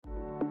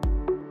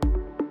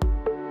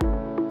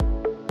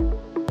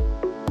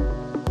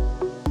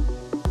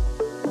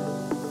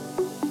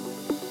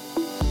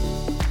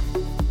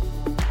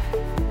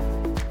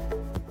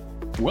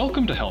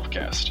Welcome to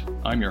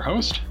HealthCast. I'm your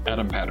host,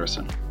 Adam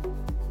Patterson.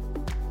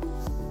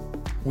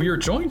 We are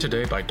joined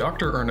today by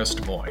Dr.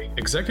 Ernest Moy,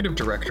 Executive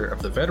Director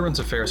of the Veterans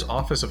Affairs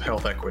Office of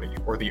Health Equity,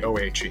 or the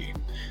OHE.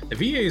 The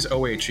VA's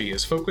OHE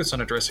is focused on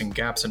addressing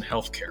gaps in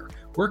healthcare,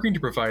 working to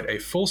provide a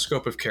full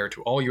scope of care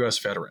to all U.S.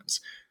 veterans.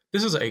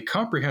 This is a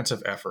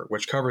comprehensive effort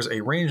which covers a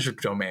range of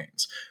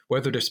domains,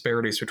 whether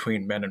disparities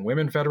between men and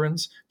women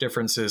veterans,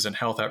 differences in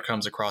health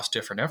outcomes across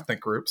different ethnic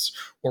groups,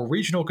 or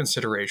regional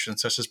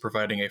considerations such as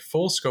providing a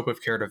full scope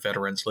of care to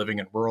veterans living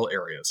in rural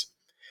areas.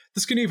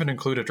 This can even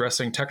include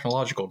addressing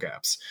technological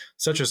gaps,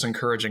 such as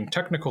encouraging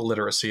technical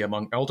literacy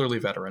among elderly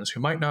veterans who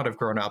might not have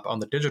grown up on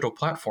the digital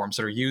platforms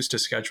that are used to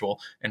schedule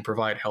and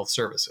provide health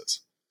services.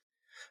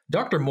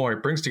 Dr. Moy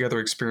brings together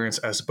experience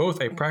as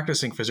both a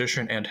practicing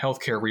physician and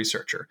healthcare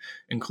researcher,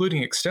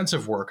 including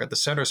extensive work at the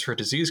Centers for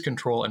Disease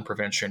Control and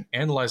Prevention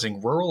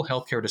analyzing rural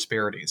healthcare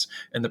disparities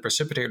and the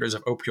precipitators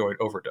of opioid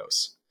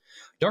overdose.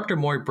 Dr.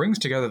 Moy brings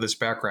together this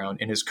background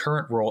in his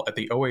current role at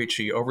the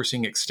OHE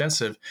overseeing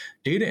extensive,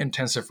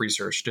 data-intensive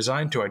research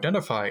designed to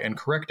identify and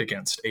correct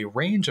against a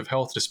range of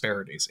health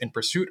disparities in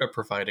pursuit of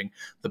providing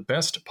the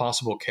best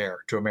possible care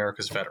to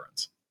America's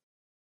veterans.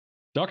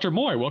 Dr.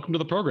 Moy, welcome to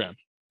the program.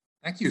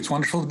 Thank you. It's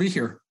wonderful to be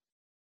here.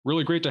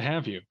 Really great to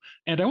have you.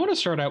 And I want to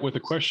start out with a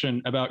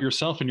question about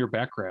yourself and your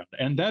background.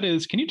 And that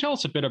is, can you tell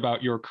us a bit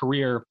about your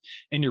career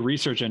and your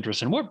research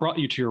interests and what brought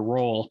you to your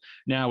role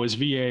now as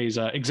VA's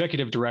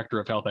Executive Director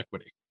of Health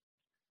Equity?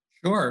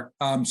 Sure.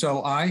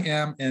 So I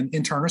am an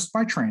internist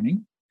by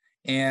training,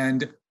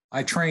 and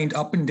I trained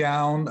up and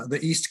down the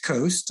East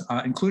Coast,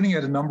 including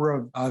at a number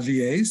of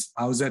VAs.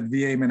 I was at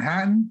VA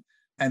Manhattan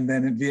and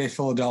then at VA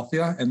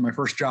Philadelphia, and my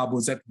first job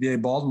was at VA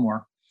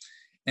Baltimore.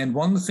 And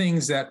one of the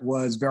things that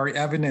was very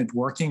evident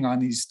working on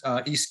these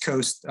East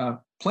Coast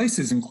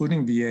places,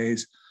 including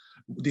VAs,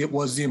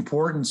 was the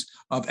importance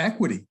of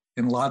equity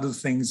in a lot of the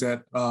things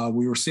that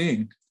we were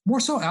seeing, more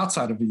so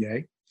outside of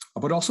VA,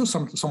 but also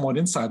somewhat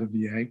inside of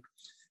VA,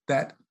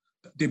 that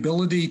the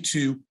ability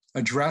to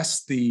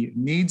address the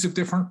needs of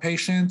different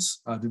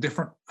patients, the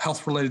different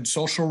health-related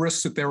social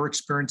risks that they were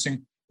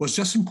experiencing was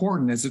just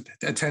important as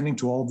attending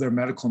to all of their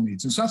medical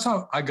needs. And so that's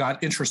how I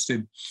got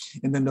interested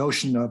in the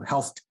notion of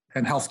health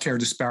and healthcare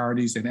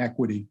disparities and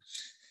equity.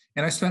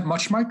 And I spent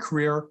much of my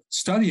career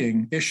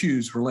studying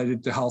issues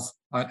related to health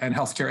and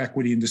healthcare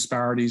equity and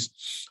disparities,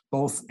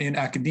 both in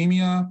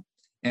academia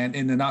and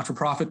in the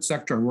not-for-profit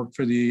sector. I worked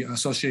for the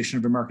Association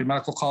of American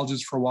Medical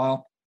Colleges for a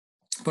while,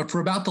 but for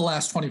about the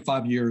last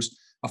 25 years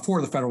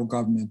for the federal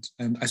government.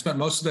 And I spent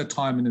most of that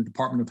time in the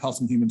Department of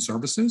Health and Human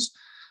Services.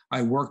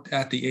 I worked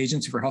at the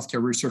Agency for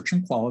Healthcare Research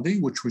and Quality,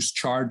 which was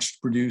charged to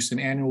produce an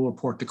annual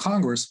report to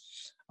Congress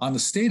on the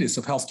status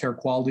of healthcare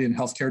quality and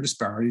healthcare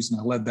disparities,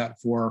 and I led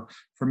that for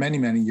many,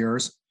 many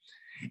years.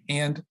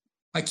 And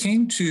I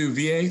came to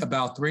VA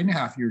about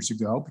 3.5 years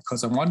ago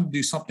because I wanted to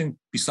do something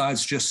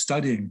besides just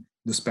studying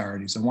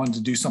disparities. I wanted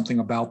to do something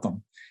about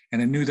them.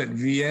 And I knew that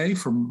VA,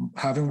 from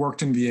having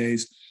worked in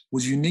VAs,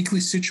 was uniquely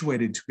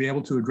situated to be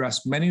able to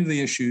address many of the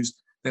issues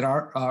that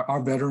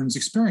our veterans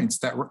experience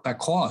that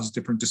cause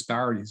different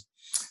disparities.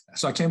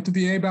 So I came to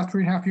VA about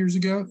 3.5 years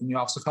ago in the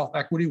Office of Health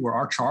Equity, where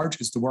our charge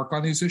is to work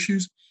on these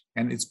issues.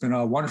 And it's been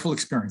a wonderful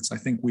experience. I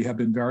think we have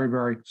been very,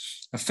 very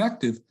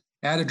effective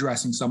at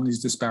addressing some of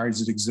these disparities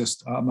that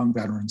exist among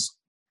veterans.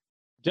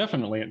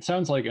 Definitely. It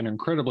sounds like an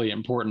incredibly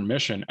important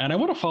mission. And I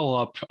want to follow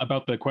up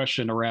about the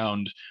question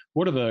around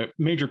what are the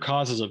major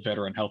causes of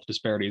veteran health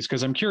disparities?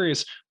 Because I'm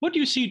curious, what do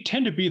you see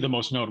tend to be the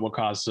most notable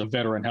causes of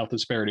veteran health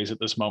disparities at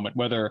this moment,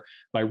 whether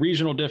by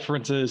regional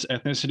differences,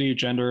 ethnicity,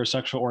 gender,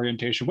 sexual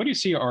orientation? What do you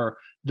see are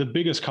the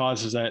biggest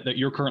causes that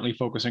you're currently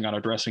focusing on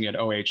addressing at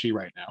OHE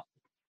right now?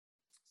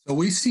 So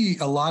we see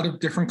a lot of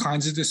different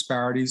kinds of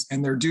disparities,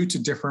 and they're due to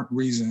different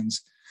reasons.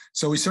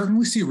 So we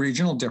certainly see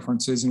regional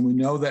differences, and we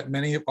know that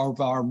many of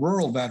our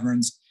rural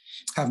veterans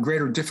have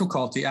greater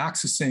difficulty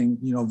accessing,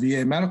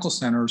 VA medical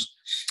centers.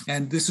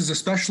 And this is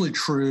especially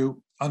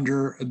true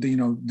under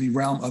the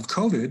realm of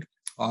COVID,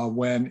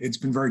 when it's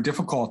been very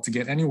difficult to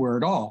get anywhere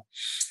at all.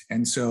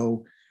 And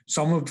so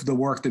some of the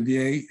work that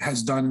VA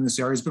has done in this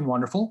area has been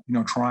wonderful,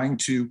 trying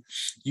to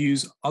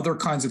use other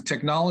kinds of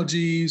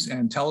technologies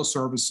and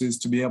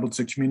teleservices to be able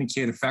to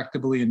communicate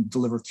effectively and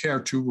deliver care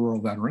to rural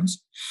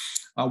veterans.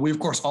 We, of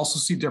course, also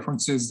see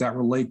differences that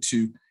relate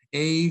to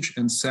age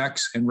and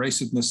sex and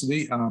race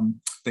ethnicity.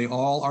 They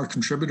all are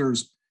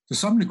contributors to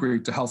some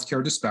degree to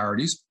healthcare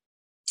disparities.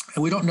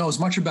 And we don't know as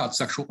much about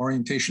sexual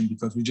orientation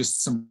because we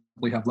just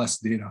simply have less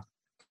data.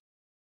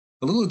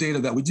 The little data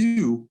that we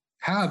do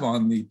have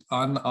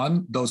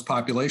on those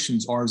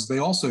populations is they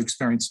also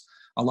experience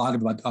a lot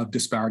of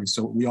disparities.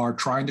 So we are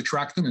trying to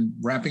track them and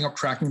ramping up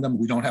tracking them.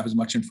 We don't have as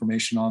much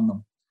information on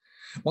them.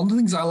 One of the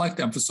things I like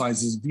to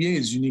emphasize is VA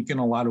is unique in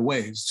a lot of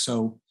ways.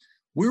 So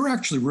we're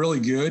actually really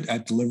good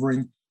at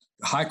delivering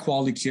high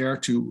quality care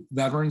to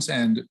veterans,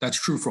 and that's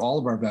true for all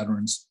of our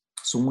veterans.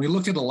 So when we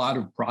look at a lot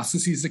of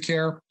processes of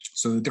care,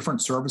 so the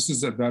different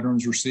services that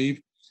veterans receive,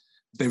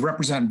 they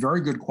represent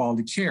very good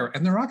quality care,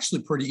 and they're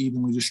actually pretty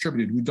evenly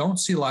distributed. We don't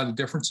see a lot of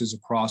differences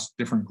across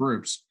different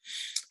groups.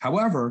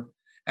 However,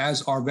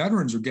 as our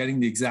veterans are getting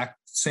the exact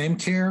same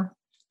care,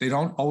 they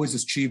don't always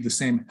achieve the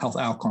same health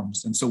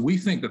outcomes. And so we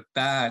think that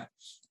that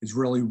is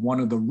really one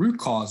of the root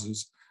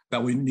causes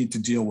that we need to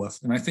deal with.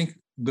 And I think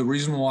the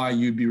reason why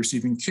you'd be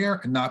receiving care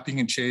and not being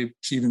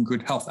achieving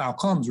good health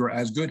outcomes or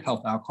as good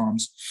health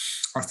outcomes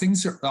are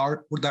things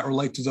that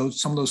relate to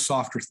some of those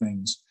softer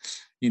things.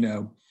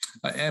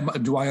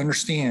 Do I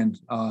understand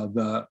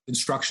the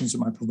instructions that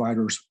my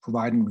provider is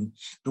providing me?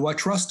 Do I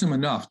trust them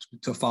enough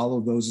to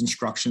follow those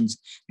instructions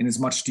in as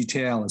much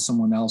detail as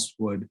someone else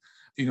would?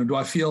 Do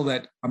I feel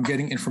that I'm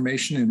getting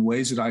information in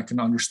ways that I can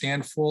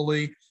understand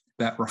fully,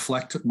 that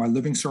reflect my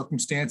living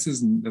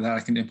circumstances and that I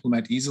can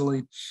implement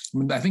easily?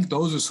 I think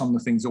those are some of the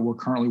things that we're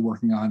currently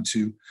working on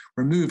to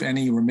remove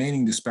any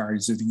remaining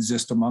disparities that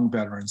exist among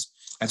veterans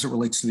as it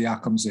relates to the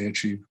outcomes they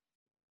achieve.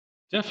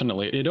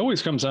 Definitely. It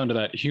always comes down to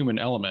that human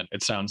element,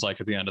 it sounds like,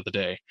 at the end of the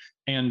day.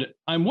 And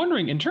I'm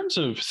wondering, in terms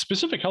of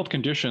specific health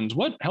conditions,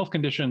 what health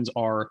conditions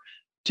are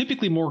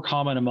typically more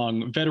common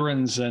among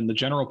veterans than the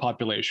general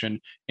population?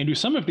 And do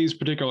some of these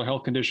particular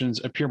health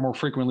conditions appear more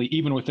frequently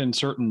even within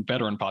certain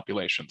veteran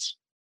populations?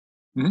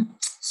 Mm-hmm.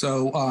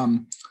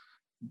 So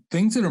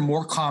things that are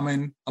more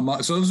common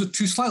so those are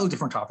two slightly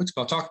different topics,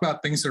 but I'll talk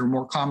about things that are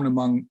more common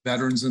among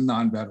veterans and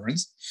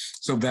non-veterans.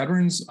 So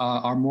veterans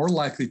are more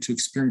likely to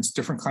experience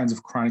different kinds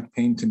of chronic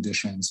pain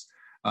conditions.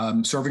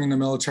 Serving in the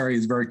military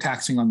is very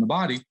taxing on the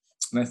body.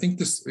 And I think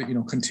this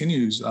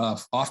continues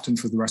often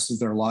for the rest of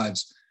their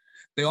lives.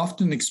 They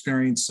often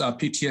experience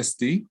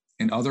PTSD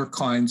and other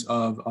kinds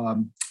of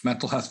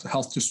mental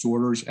health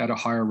disorders at a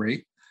higher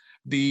rate.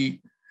 They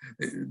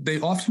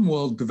often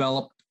will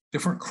develop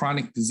different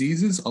chronic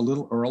diseases a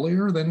little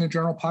earlier than the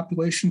general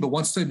population, but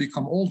once they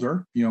become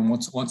older,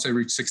 once they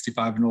reach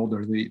 65 and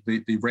older,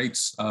 the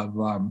rates of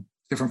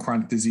different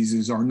chronic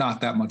diseases are not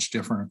that much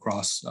different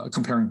across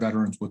comparing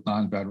veterans with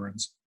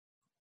non-veterans.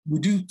 We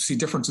do see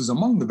differences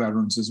among the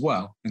veterans as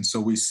well, and so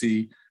we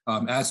see,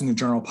 as in the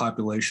general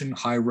population,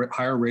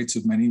 higher rates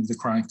of many of the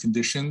chronic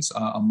conditions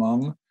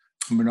among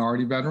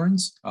minority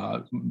veterans,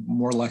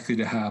 more likely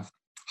to have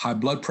high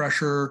blood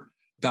pressure,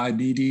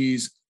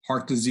 diabetes,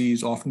 heart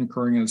disease, often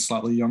occurring at a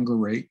slightly younger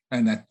rate,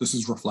 and that this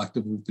is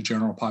reflective of the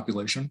general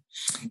population.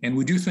 And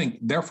we do think,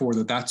 therefore,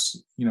 that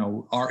that's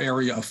our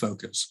area of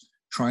focus,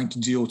 trying to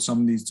deal with some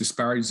of these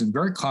disparities in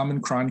very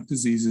common chronic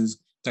diseases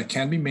that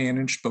can be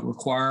managed but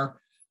require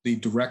the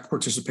direct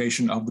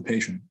participation of the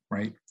patient,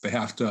 right? They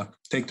have to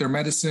take their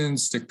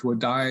medicines, stick to a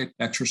diet,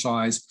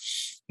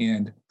 exercise,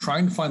 and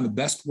trying to find the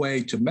best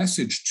way to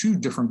message to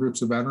different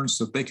groups of veterans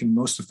so that they can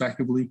most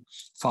effectively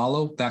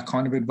follow that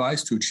kind of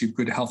advice to achieve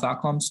good health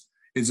outcomes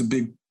is a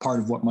big part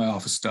of what my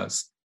office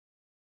does.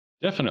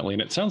 Definitely.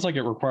 And it sounds like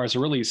it requires a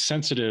really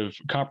sensitive,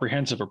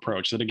 comprehensive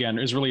approach that, again,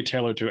 is really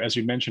tailored to, as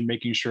you mentioned,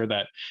 making sure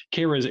that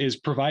care is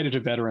provided to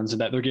veterans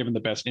and that they're given the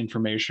best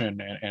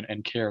information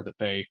and care that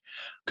they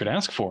could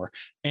ask for.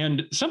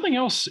 And something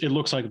else it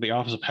looks like the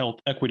Office of Health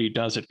Equity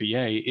does at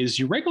VA is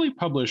you regularly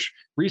publish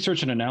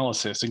research and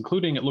analysis,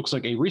 including, it looks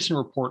like, a recent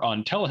report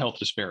on telehealth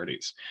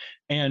disparities.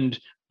 And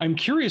I'm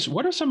curious,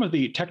 what are some of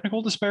the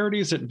technical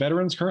disparities that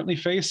veterans currently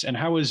face, and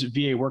how is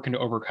VA working to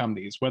overcome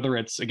these, whether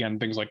it's, again,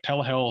 things like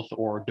telehealth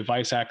or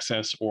device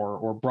access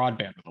or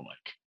broadband or the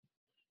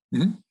like?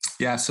 Mm-hmm.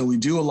 Yeah, so we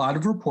do a lot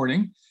of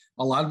reporting.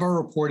 A lot of our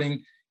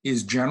reporting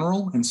is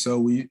general, and so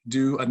we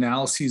do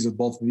analyses of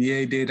both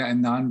VA data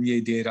and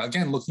non-VA data,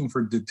 again, looking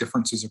for the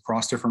differences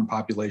across different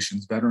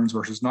populations, veterans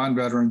versus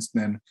non-veterans,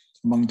 then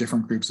among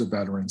different groups of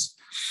veterans.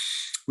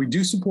 We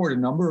do support a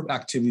number of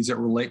activities that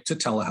relate to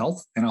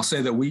telehealth. And I'll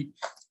say that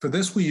for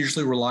this, we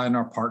usually rely on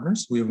our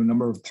partners. We have a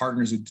number of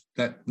partners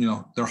that,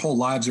 their whole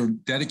lives are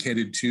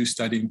dedicated to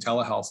studying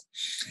telehealth.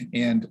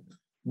 And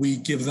we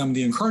give them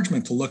the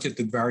encouragement to look at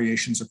the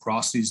variations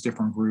across these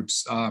different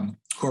groups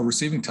who are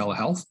receiving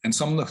telehealth. And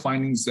some of the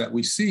findings that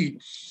we see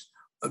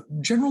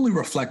generally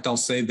reflect, I'll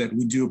say, that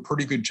we do a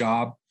pretty good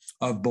job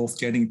of both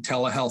getting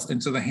telehealth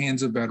into the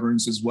hands of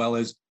veterans as well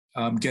as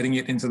getting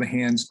it into the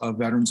hands of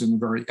veterans in a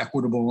very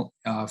equitable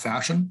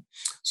fashion.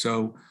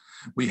 So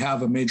we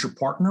have a major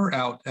partner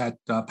out at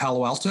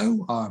Palo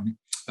Alto,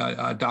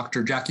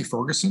 Dr. Jackie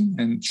Ferguson,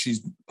 and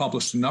she's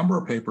published a number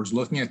of papers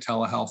looking at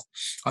telehealth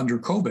under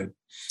COVID.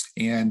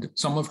 And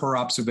some of her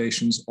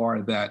observations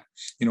are that,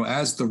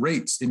 as the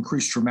rates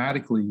increased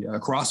dramatically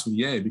across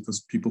VA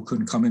because people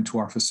couldn't come into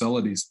our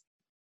facilities,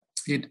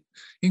 it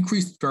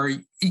increased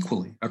very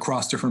equally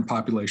across different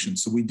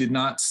populations. So we did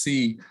not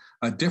see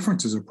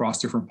differences across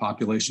different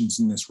populations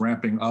in this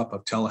ramping up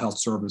of telehealth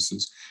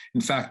services. In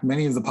fact,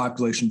 many of the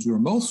populations we were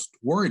most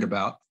worried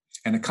about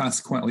and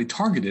consequently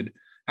targeted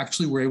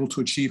actually were able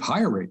to achieve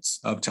higher rates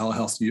of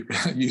telehealth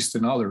use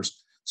than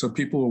others. So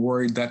people were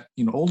worried that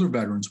older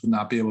veterans would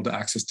not be able to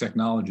access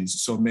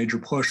technologies. So a major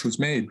push was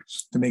made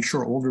to make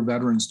sure older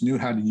veterans knew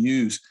how to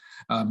use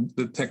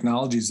the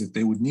technologies that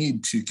they would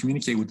need to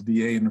communicate with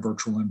the VA in a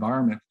virtual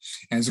environment.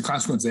 And as a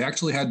consequence, they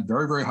actually had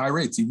very, very high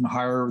rates, even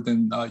higher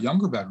than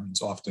younger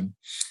veterans often,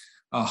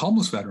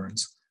 homeless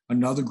veterans.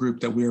 another group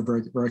that we are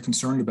very, very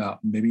concerned about,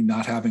 maybe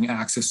not having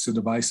access to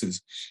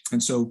devices.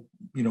 And so,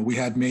 we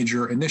had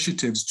major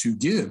initiatives to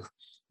give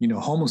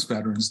homeless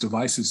veterans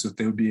devices that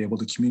they would be able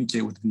to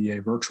communicate with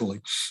VA virtually.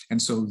 And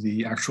so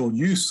the actual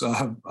use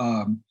of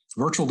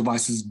virtual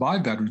devices by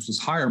veterans was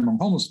higher among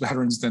homeless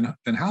veterans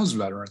than housed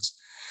veterans.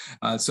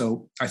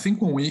 So I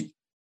think when we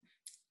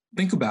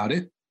think about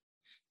it,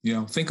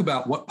 think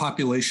about what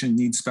population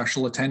needs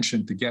special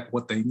attention to get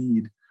what they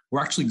need,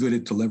 we're actually good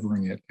at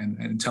delivering it.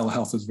 And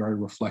telehealth is very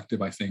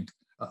reflective, I think,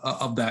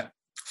 of that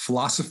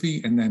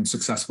philosophy and then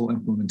successful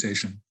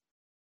implementation.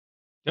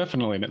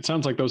 Definitely. And it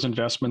sounds like those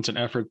investments and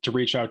effort to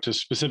reach out to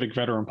specific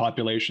veteran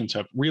populations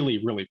have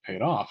really, really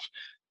paid off.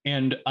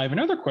 And I have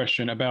another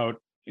question about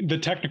the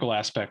technical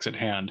aspects at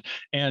hand.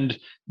 And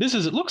it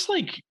looks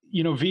like,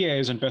 VA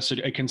has invested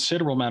a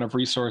considerable amount of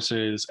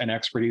resources and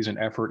expertise and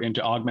effort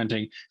into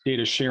augmenting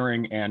data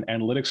sharing and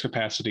analytics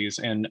capacities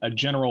and a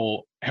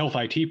general health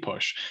IT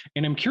push.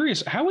 And I'm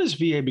curious, how has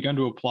VA begun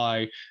to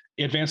apply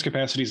advanced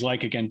capacities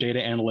like, again, data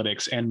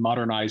analytics and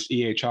modernized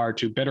EHR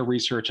to better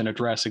research and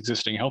address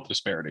existing health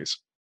disparities?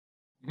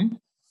 Mm-hmm.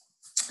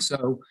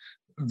 So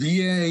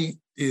VA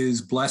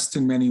is blessed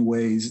in many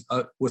ways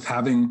with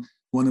having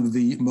one of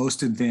the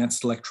most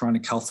advanced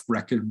electronic health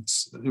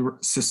records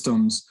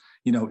systems,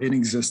 in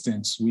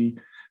existence. We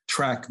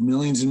track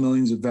millions and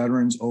millions of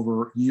veterans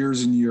over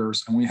years and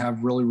years, and we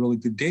have really, really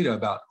good data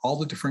about all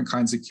the different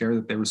kinds of care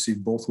that they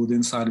receive, both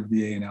inside of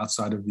VA and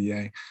outside of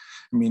VA.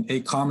 I mean,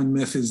 a common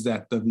myth is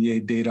that the VA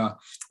data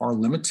are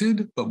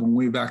limited, but when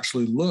we've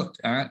actually looked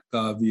at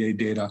VA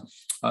data,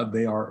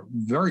 they are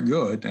very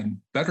good and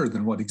better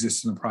than what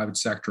exists in the private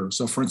sector.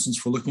 So for instance,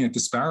 for looking at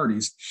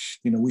disparities,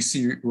 we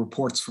see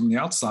reports from the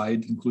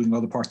outside, including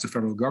other parts of the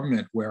federal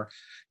government, where,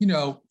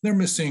 they're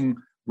missing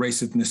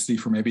race, ethnicity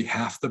for maybe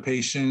half the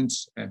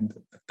patients, and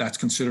that's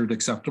considered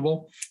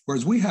acceptable.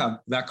 Whereas we have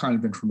that kind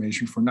of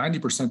information for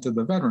 90% of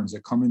the veterans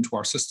that come into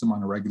our system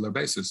on a regular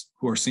basis,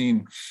 who are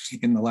seen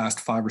in the last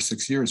 5 or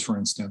 6 years, for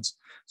instance.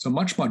 So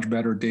much, much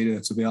better data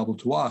that's available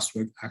to us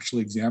to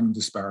actually examine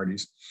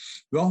disparities.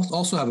 We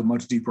also have a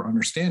much deeper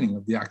understanding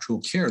of the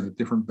actual care that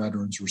different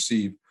veterans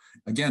receive.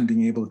 Again,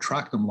 being able to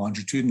track them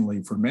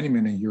longitudinally for many,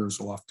 many years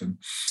often,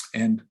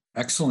 and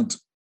excellent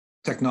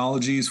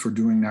technologies for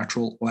doing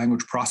natural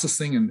language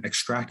processing and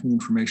extracting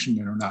information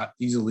that are not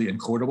easily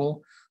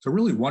encodable. So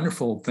really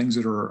wonderful things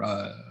that are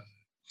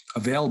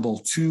available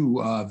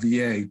to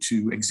VA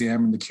to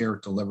examine the care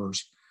it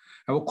delivers.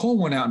 I will call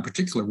one out in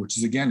particular, which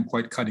is again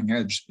quite cutting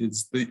edge,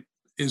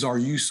 is our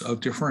use of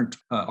different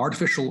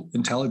artificial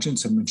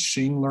intelligence and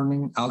machine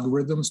learning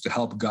algorithms to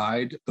help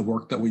guide the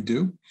work that we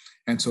do.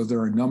 And so there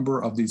are a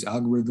number of these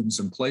algorithms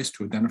in place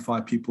to identify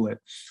people at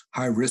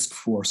high risk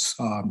for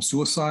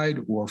suicide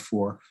or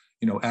for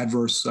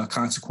adverse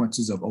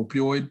consequences of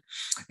opioid.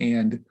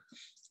 And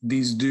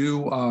these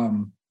do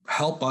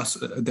help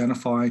us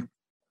identify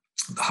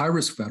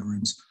high-risk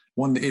veterans.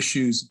 One of the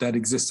issues that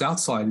exists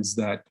outside is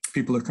that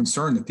people are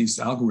concerned that these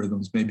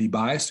algorithms may be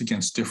biased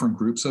against different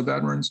groups of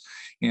veterans.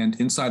 And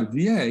inside of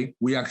VA,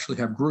 we actually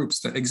have groups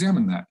that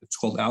examine that. It's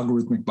called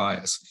algorithmic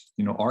bias.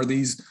 Are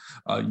these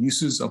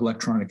uses of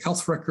electronic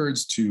health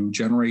records to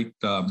generate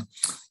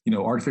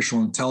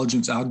artificial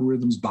intelligence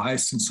algorithms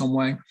biased in some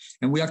way?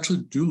 And we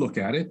actually do look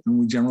at it, and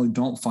we generally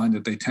don't find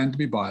that they tend to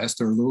be biased.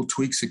 There are little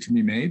tweaks that can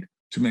be made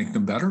to make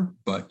them better,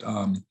 but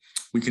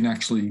we can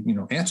actually,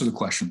 answer the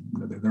question.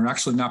 They're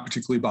actually not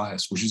particularly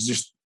biased, which is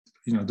just,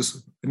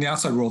 this in the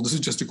outside world, this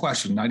is just a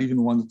question, not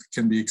even one that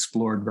can be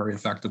explored very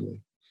effectively.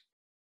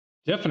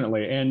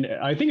 Definitely. And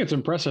I think it's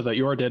impressive that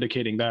you are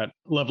dedicating that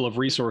level of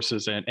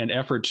resources and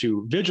effort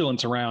to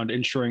vigilance around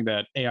ensuring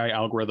that AI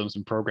algorithms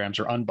and programs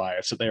are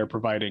unbiased, that they are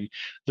providing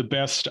the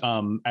best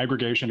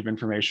aggregation of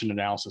information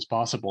analysis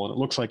possible. And it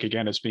looks like,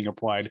 again, it's being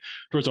applied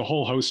towards a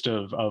whole host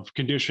of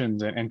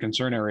conditions and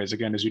concern areas,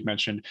 again, as you'd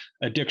mentioned,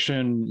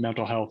 addiction,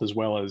 mental health, as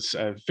well as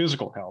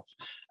physical health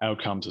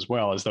outcomes, as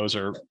well, as those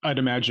are, I'd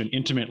imagine,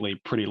 intimately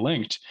pretty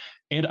linked.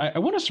 And I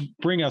want us to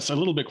bring us a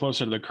little bit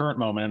closer to the current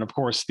moment, and of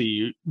course,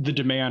 the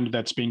demand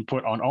that's being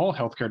put on all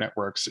healthcare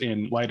networks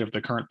in light of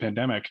the current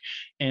pandemic.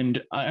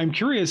 And I'm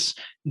curious,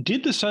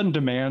 did the sudden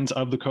demands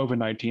of the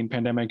COVID-19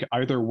 pandemic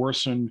either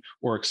worsen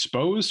or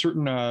expose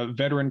certain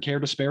veteran care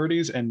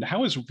disparities? And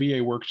how has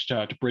VA worked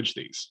to bridge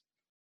these?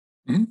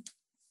 Mm-hmm.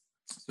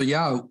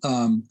 So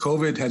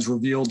COVID has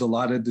revealed a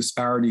lot of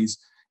disparities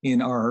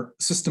in our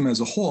system as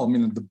a whole. I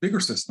mean, the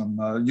bigger system,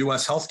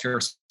 U.S.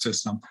 healthcare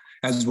system,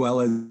 as well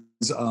as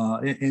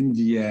in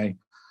VA.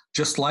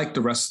 Just like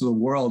the rest of the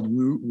world,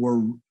 we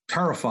were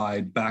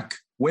terrified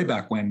way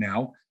back when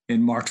now,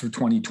 in March of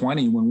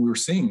 2020, when we were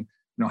seeing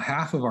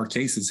half of our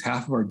cases,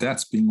 half of our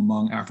deaths being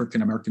among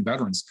African-American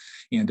veterans.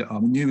 And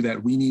we knew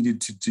that we needed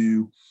to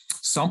do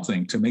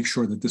something to make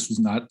sure that this was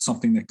not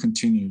something that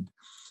continued.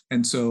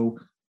 And so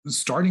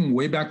starting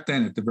way back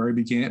then at the very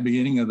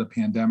beginning of the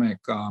pandemic,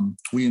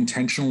 we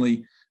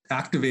intentionally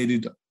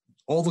activated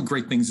all the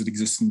great things that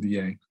exist in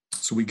VA.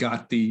 So we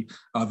got the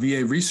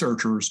VA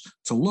researchers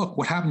to look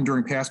what happened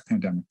during past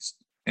pandemics.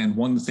 And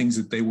one of the things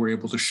that they were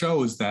able to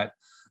show is that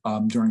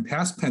during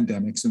past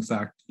pandemics. In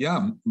fact,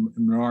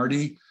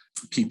 minority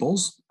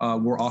peoples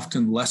were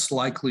often less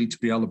likely to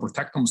be able to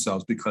protect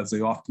themselves because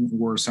they often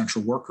were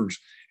essential workers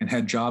and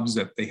had jobs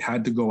that they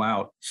had to go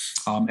out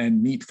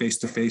and meet face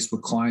to face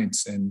with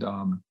clients and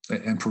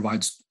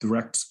provide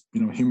direct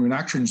human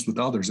interactions with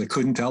others. They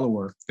couldn't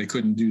telework. They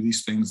couldn't do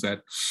these things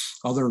that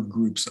other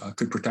groups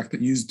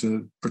could use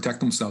to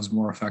protect themselves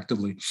more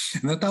effectively.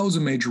 And that was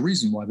a major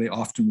reason why they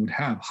often would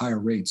have higher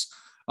rates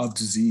of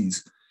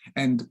disease.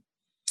 And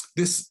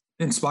this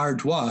inspired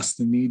to us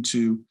the need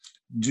to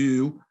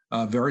do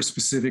very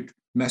specific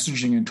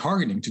messaging and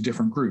targeting to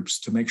different groups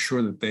to make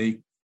sure that they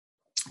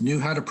knew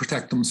how to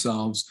protect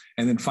themselves.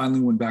 And then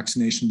finally, when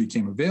vaccination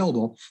became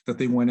available, that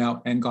they went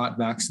out and got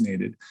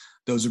vaccinated.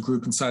 There was a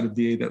group inside of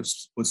VA that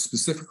was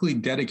specifically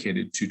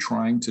dedicated to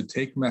trying to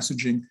take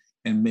messaging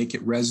and make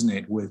it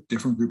resonate with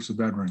different groups of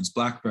veterans,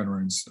 Black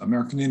veterans,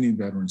 American Indian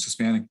veterans,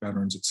 Hispanic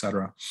veterans, et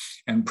cetera,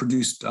 and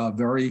produced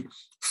very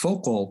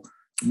focal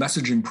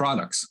messaging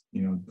products,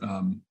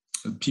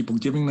 people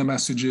giving the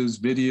messages,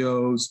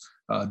 videos,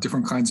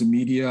 different kinds of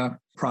media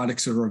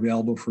products that are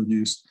available for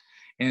use.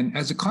 And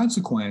as a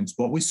consequence,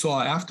 what we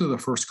saw after the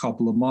first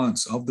couple of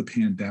months of the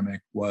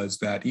pandemic was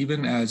that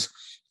even as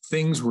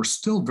things were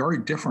still very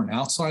different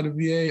outside of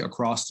VA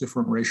across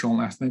different racial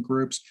and ethnic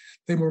groups,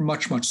 they were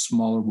much, much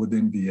smaller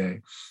within VA.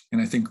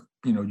 And I think,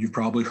 you've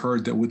probably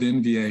heard that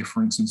within VA,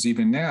 for instance,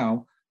 even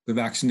now, the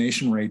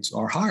vaccination rates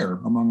are higher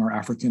among our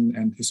African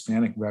and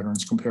Hispanic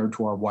veterans compared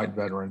to our white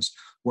veterans,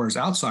 whereas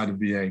outside of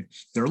VA,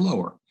 they're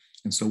lower.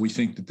 And so we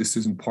think that this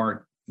is in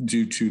part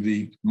due to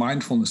the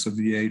mindfulness of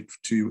VA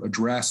to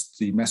address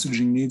the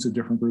messaging needs of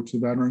different groups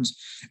of veterans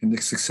and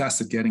the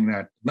success at getting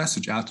that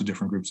message out to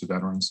different groups of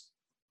veterans.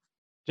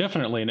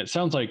 Definitely. And it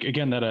sounds like,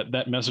 again,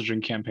 that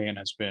messaging campaign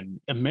has been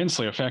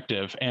immensely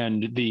effective.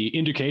 And the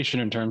indication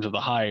in terms of the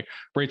high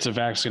rates of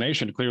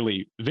vaccination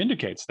clearly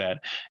vindicates that.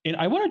 And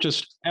I want to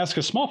just ask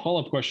a small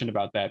follow-up question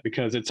about that,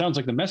 because it sounds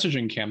like the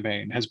messaging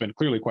campaign has been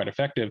clearly quite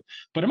effective.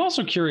 But I'm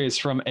also curious,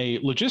 from a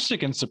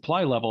logistic and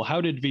supply level,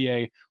 how did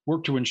VA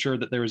work to ensure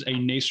that there is a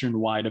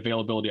nationwide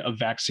availability of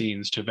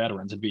vaccines to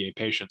veterans and VA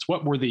patients?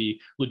 What were the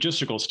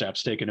logistical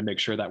steps taken to make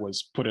sure that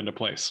was put into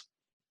place?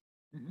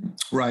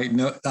 Right.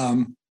 No,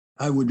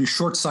 I would be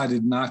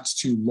short-sighted not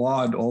to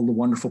laud all the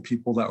wonderful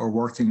people that were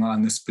working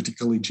on this,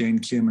 particularly Jane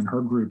Kim and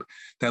her group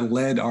that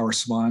led our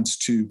response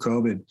to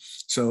COVID.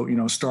 So,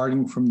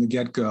 starting from the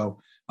get-go,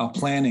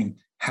 planning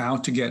how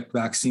to get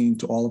vaccine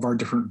to all of our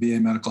different VA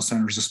medical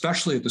centers,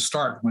 especially at the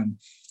start when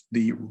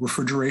the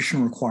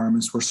refrigeration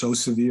requirements were so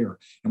severe.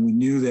 And we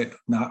knew that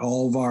not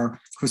all of our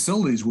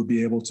facilities would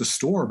be able to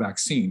store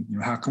vaccine.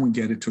 How can we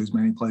get it to as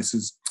many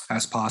places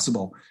as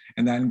possible?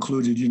 And that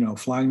included,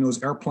 flying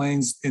those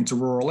airplanes into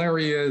rural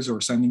areas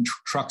or sending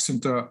trucks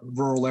into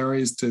rural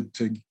areas to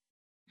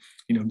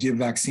give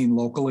vaccine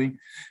locally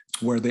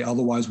where they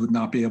otherwise would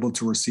not be able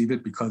to receive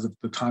it because of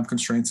the time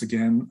constraints,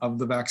 again, of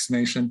the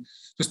vaccination.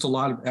 Just a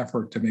lot of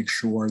effort to make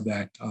sure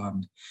that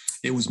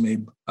it was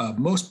made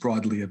most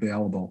broadly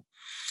available.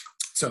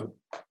 So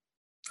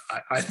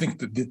I think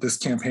that this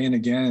campaign,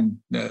 again,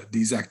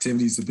 these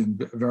activities have been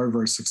very,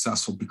 very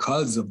successful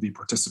because of the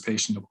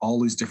participation of all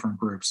these different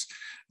groups,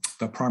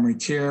 the primary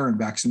care and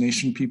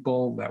vaccination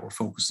people that were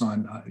focused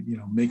on,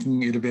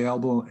 making it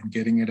available and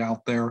getting it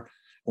out there,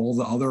 all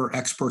the other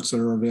experts that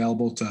are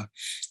available to,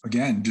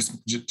 again,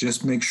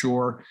 just make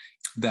sure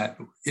that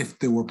if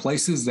there were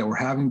places that were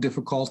having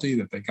difficulty,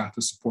 that they got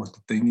the support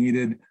that they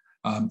needed.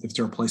 If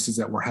there are places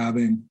that were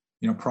having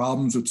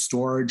problems with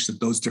storage, that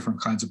those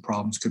different kinds of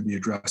problems could be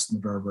addressed in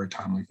a very, very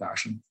timely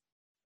fashion.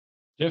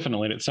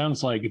 Definitely. And it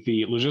sounds like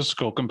the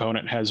logistical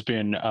component has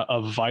been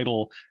a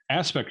vital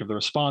aspect of the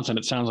response. And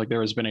it sounds like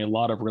there has been a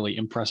lot of really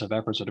impressive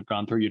efforts that have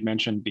gone through. You'd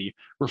mentioned the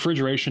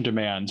refrigeration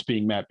demands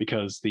being met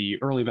because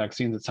the early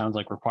vaccines, it sounds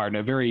like, required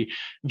a very,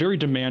 very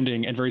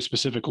demanding and very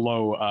specific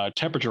low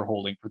temperature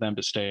holding for them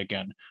to stay,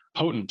 again,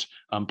 potent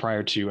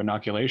prior to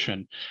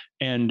inoculation.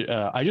 And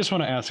I just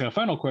want to ask a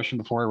final question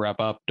before I wrap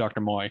up,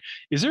 Dr. Moy.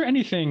 Is there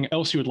anything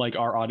else you would like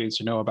our audience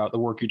to know about the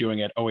work you're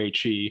doing at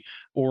OHE,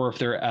 or if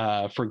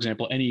there, for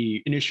example,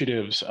 any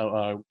initiatives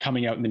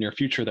coming out in the near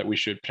future that we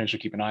should potentially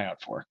keep an eye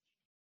out for?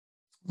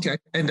 Okay.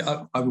 And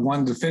I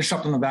wanted to finish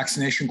up on the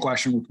vaccination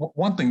question with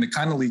one thing that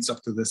kind of leads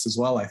up to this as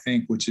well, I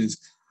think, which is,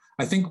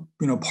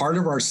 part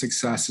of our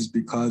success is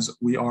because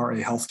we are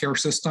a healthcare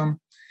system.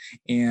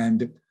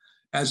 And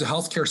as a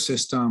healthcare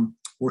system,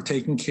 we're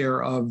taking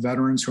care of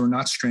veterans who are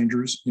not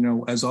strangers.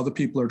 As other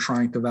people are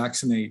trying to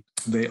vaccinate,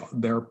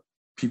 they're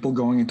people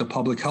going into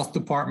public health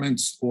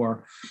departments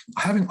or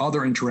having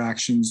other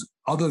interactions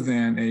other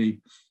than a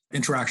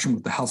interaction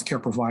with the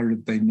healthcare provider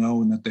that they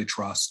know and that they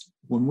trust.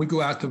 When we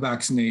go out to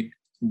vaccinate,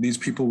 these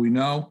people we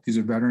know, these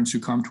are veterans who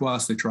come to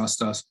us, they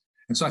trust us.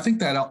 And so I think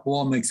that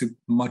all makes it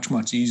much,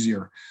 much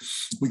easier.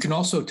 We can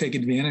also take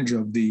advantage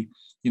of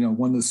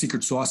one of the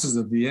secret sauces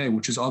of VA,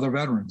 which is other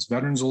veterans.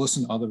 Veterans will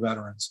listen to other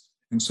veterans.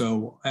 And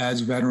so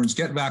as veterans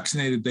get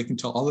vaccinated, they can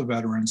tell other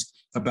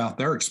veterans about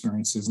their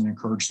experiences and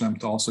encourage them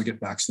to also get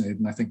vaccinated.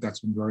 And I think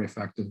that's been very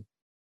effective.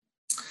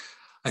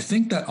 I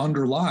think that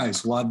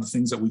underlies a lot of the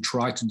things that we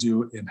try to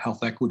do in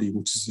health equity,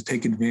 which is to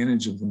take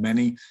advantage of the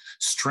many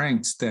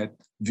strengths that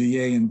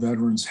VA and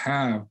veterans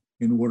have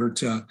in order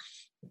to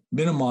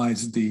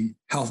minimize the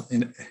health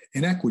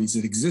inequities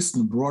that exist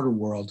in the broader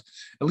world,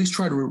 at least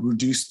try to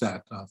reduce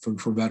that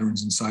for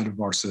veterans inside of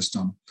our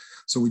system.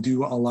 So we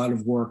do a lot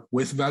of work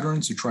with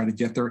veterans to try to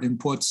get their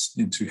inputs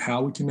into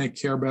how we can make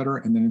care better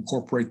and then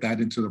incorporate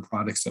that into the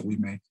products that we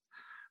make.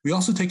 We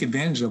also take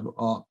advantage of,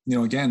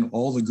 again,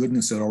 all the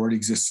goodness that already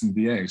exists in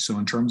VA. So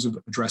in terms of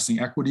addressing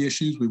equity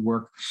issues, we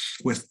work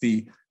with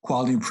the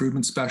quality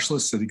improvement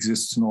specialists that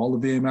exist in all the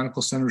VA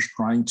medical centers,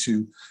 trying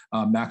to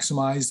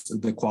maximize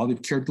the quality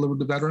of care delivered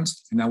to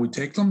veterans. And now we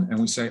take them and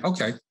we say,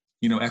 okay,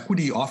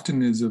 equity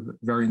often is a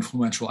very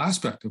influential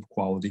aspect of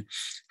quality.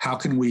 How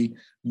can we,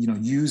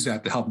 use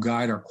that to help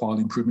guide our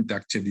quality improvement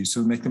activities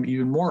to make them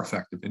even more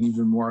effective and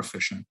even more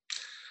efficient?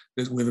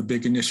 We have a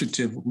big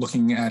initiative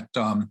looking at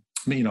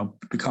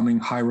becoming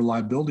high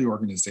reliability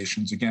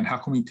organizations. Again, how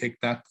can we take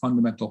that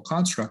fundamental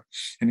construct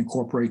and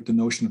incorporate the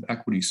notion of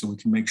equity so we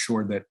can make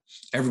sure that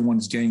everyone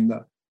is getting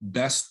the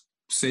best,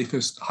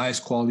 safest,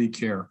 highest quality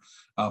care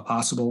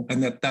possible,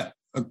 and that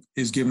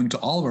is given to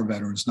all of our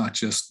veterans, not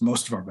just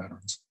most of our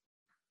veterans.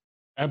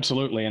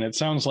 Absolutely. And it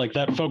sounds like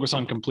that focus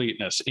on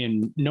completeness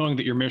in knowing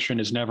that your mission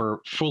is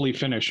never fully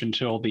finished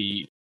until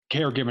the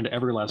care given to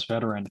every last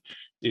veteran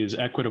is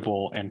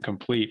equitable and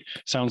complete.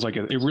 Sounds like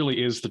it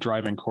really is the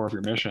driving core of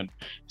your mission.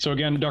 So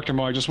again, Dr.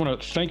 Moy, I just want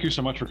to thank you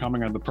so much for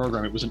coming on the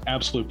program. It was an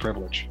absolute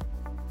privilege.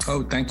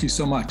 Oh, thank you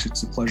so much.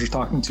 It's a pleasure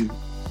talking to you.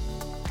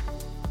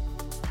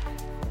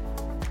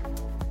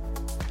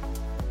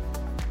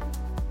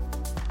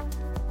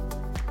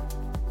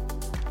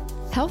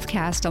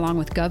 HealthCast, along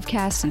with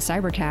GovCast and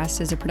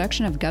CyberCast, is a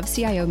production of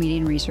GovCIO Media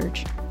and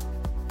Research.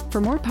 For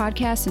more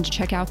podcasts and to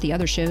check out the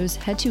other shows,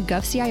 head to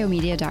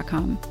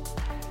govciomedia.com.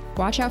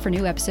 Watch out for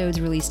new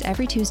episodes released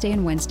every Tuesday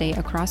and Wednesday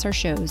across our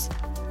shows.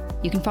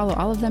 You can follow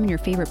all of them in your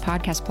favorite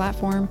podcast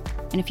platform,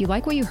 and if you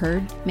like what you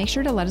heard, make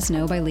sure to let us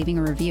know by leaving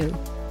a review.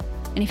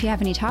 And if you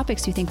have any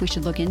topics you think we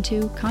should look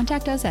into,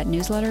 contact us at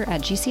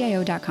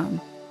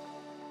newsletter@gcio.com.